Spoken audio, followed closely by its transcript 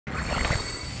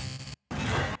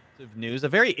of news, a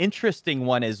very interesting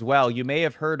one as well. You may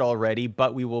have heard already,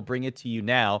 but we will bring it to you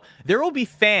now. There will be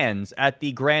fans at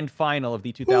the grand final of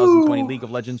the 2020 Woo! League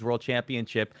of Legends World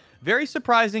Championship. Very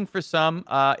surprising for some.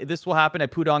 This will happen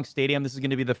at Pudong Stadium. This is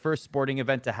going to be the first sporting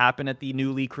event to happen at the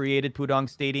newly created Pudong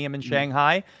Stadium in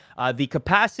Shanghai. The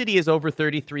capacity is over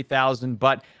 33,000,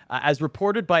 but as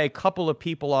reported by a couple of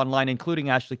people online, including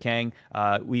Ashley Kang,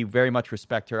 we very much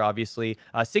respect her, obviously.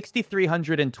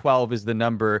 6,312 is the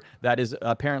number that is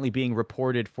apparently being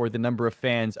reported for the number of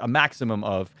fans, a maximum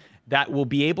of, that will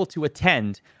be able to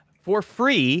attend for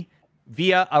free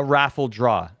via a raffle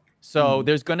draw. So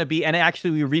there's going to be, and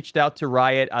actually we reached out to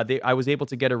Riot. I was able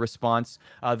to get a response.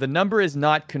 The number is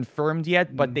not confirmed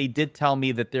yet, but they did tell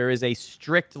me that there is a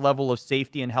strict level of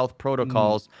safety and health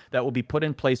protocols that will be put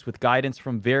in place with guidance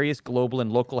from various global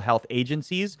and local health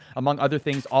agencies. Among other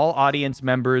things, all audience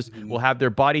members will have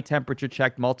their body temperature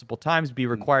checked multiple times, be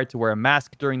required to wear a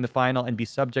mask during the final, and be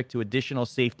subject to additional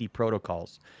safety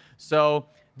protocols. So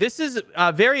this is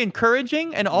very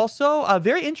encouraging and also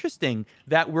very interesting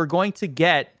that we're going to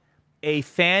get a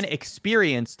fan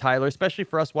experience, Tyler, especially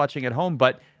for us watching at home.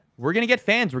 But we're going to get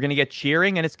fans. We're going to get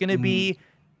cheering, and it's going to be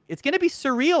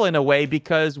surreal in a way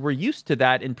because we're used to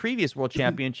that in previous World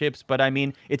Championships. But, I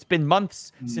mean, it's been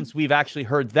months since we've actually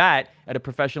heard that at a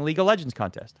professional League of Legends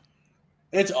contest.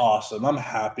 It's awesome. I'm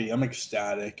happy. I'm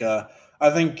ecstatic. I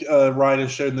think Riot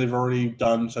has shown they've already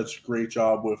done such a great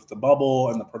job with the bubble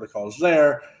and the protocols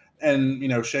there. And, you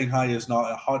know, Shanghai is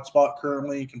not a hotspot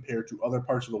currently compared to other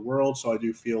parts of the world. So I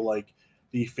do feel like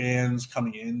the fans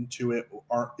coming into it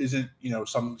isn't, you know,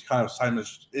 some kind of time.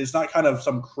 It's not kind of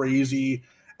some crazy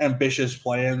ambitious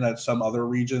plan that some other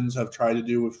regions have tried to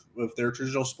do with their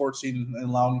traditional sports scene and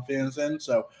allowing fans in.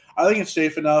 So I think it's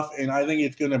safe enough. And I think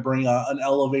it's going to bring an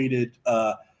elevated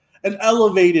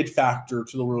factor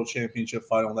to the World Championship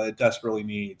final that it desperately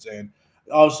needs. And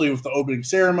obviously with the opening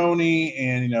ceremony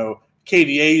and, you know,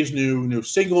 KDA's new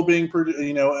single being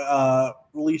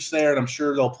released there, and I'm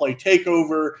sure they'll play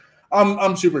Takeover.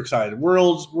 I'm super excited.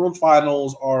 World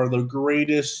Finals are the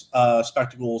greatest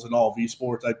spectacles in all of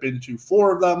esports. I've been to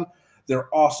 4 of them. They're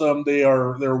awesome.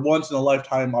 They're once in a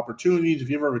lifetime opportunities.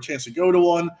 If you ever have a chance to go to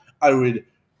one, I would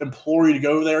implore you to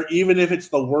go there, even if it's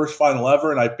the worst final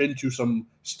ever. And I've been to some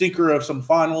stinker of some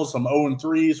finals, some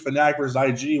 0-3s. Fnatic versus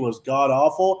IG was god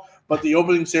awful, but the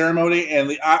opening ceremony and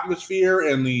the atmosphere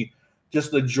and the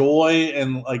joy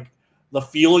and like the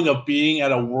feeling of being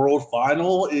at a world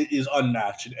final is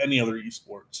unmatched in any other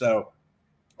esport. So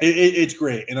it's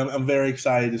great, and I'm very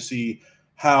excited to see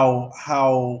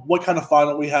what kind of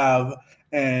final we have,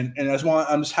 and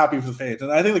I'm just happy for the fans.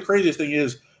 And I think the craziest thing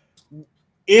is,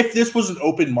 if this was an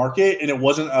open market and it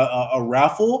wasn't a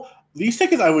raffle, these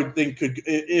tickets I would think could,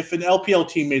 if an LPL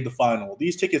team made the final,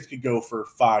 these tickets could go for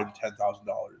 $5,000 to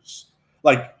 $10,000.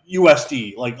 Like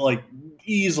USD, like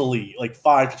easily, like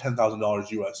 $5,000 to $10,000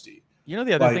 USD. You know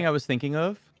the other thing I was thinking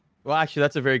of? Well, actually,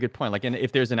 that's a very good point. Like,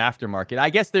 if there's an aftermarket,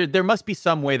 I guess there must be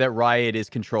some way that Riot is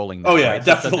controlling that. Oh yeah, right?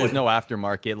 definitely. There's no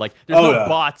aftermarket. Like, there's no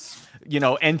bots,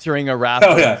 entering a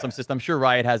raffle in some system. I'm sure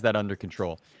Riot has that under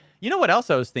control. You know what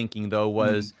else I was thinking though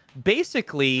was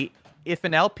basically, if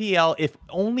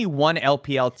only one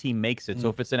LPL team makes it, so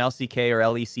if it's an LCK or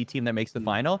LEC team that makes the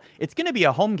final, it's going to be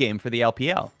a home game for the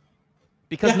LPL.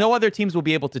 Because no other teams will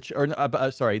be able to,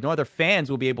 no other fans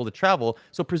will be able to travel.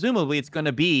 So presumably it's going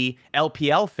to be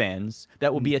LPL fans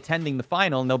that will be attending the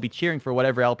final, and they'll be cheering for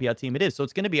whatever LPL team it is. So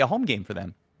it's going to be a home game for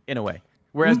them, in a way.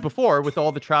 Whereas before, with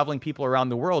all the traveling people around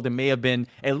the world, it may have been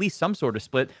at least some sort of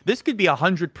split. This could be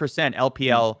 100%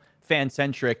 LPL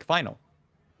fan-centric final.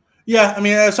 Yeah, I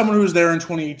mean, as someone who was there in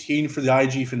 2018 for the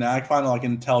IG Fnatic final, I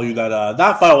can tell you that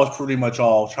that final was pretty much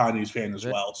all Chinese fans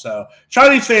as well. So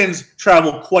Chinese fans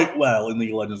travel quite well in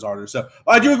League of Legends Arder. So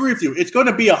I do agree with you. It's going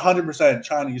to be 100%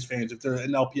 Chinese fans if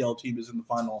an LPL team is in the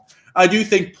final. I do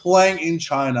think playing in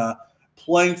China,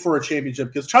 playing for a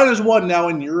championship, because China's won now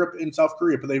in Europe and South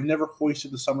Korea, but they've never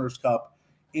hoisted the Summers Cup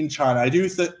in China. I do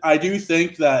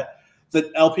think that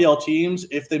LPL teams,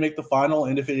 if they make the final,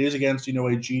 and if it is against, a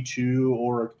G2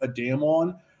 or a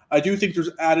Damwon, I do think there's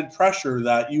added pressure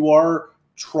that you are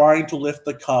trying to lift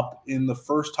the cup in the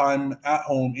first time at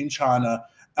home in China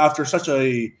after such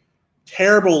a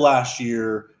terrible last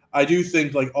year. I do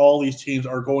think like all these teams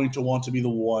are going to want to be the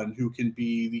one who can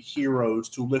be the heroes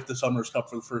to lift the Summers Cup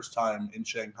for the first time in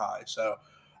Shanghai. So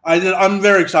I'm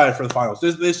very excited for the finals.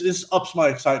 This ups my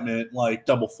excitement like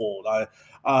double fold.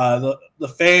 The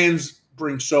fans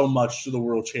bring so much to the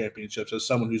World Championships as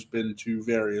someone who's been to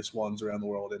various ones around the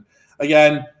world. And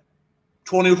again,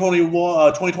 2021,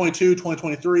 2022,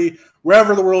 2023,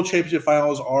 wherever the World Championship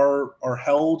finals are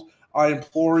held, I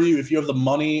implore you, if you have the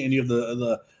money and you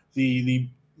have the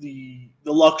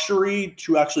luxury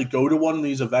to actually go to one of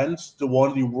these events, to one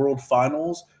of the World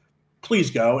Finals,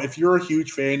 please go. If you're a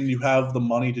huge fan and you have the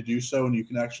money to do so, and you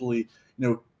can actually,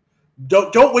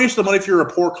 don't waste the money if you're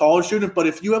a poor college student. But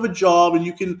if you have a job and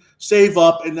you can save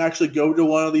up and actually go to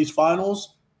one of these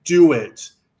finals, do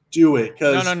it. Do it.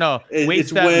 No.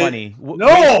 Waste that money. No,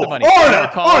 waste the money.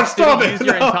 Stop it. Use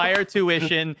your entire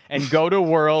tuition and go to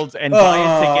Worlds and buy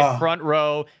a ticket front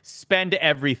row. Spend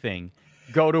everything.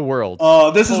 Go to Worlds.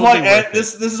 This is why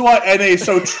this is why NA is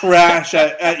so trash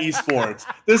at esports.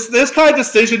 This kind of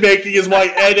decision making is why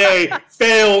NA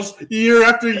fails year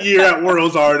after year at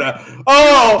Worlds, Arda.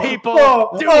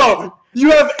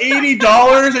 You have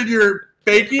 $80 in your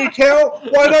banking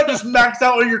account? Why not just max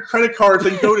out on your credit cards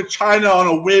and go to China on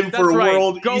a whim for a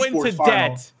World Esports final?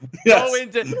 Debt. Yes. Go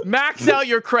into max out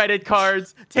your credit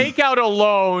cards, take out a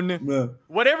loan,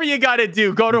 whatever you got to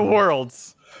do. Go to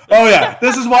Worlds. Oh yeah,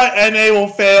 this is why NA will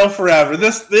fail forever.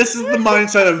 This is the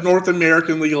mindset of North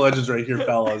American League of Legends right here,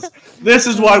 fellas. This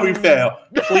is why we fail.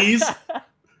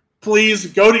 Please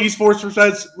go to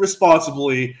esports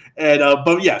responsibly. And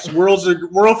but yes, World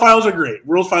Finals are great.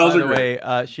 World Finals are great.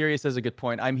 By the way, Shiria says a good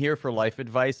point. I'm here for life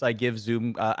advice. I give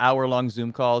Zoom hour-long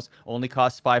Zoom calls. Only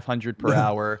costs $500 per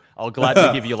hour. I'll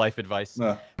gladly give you life advice.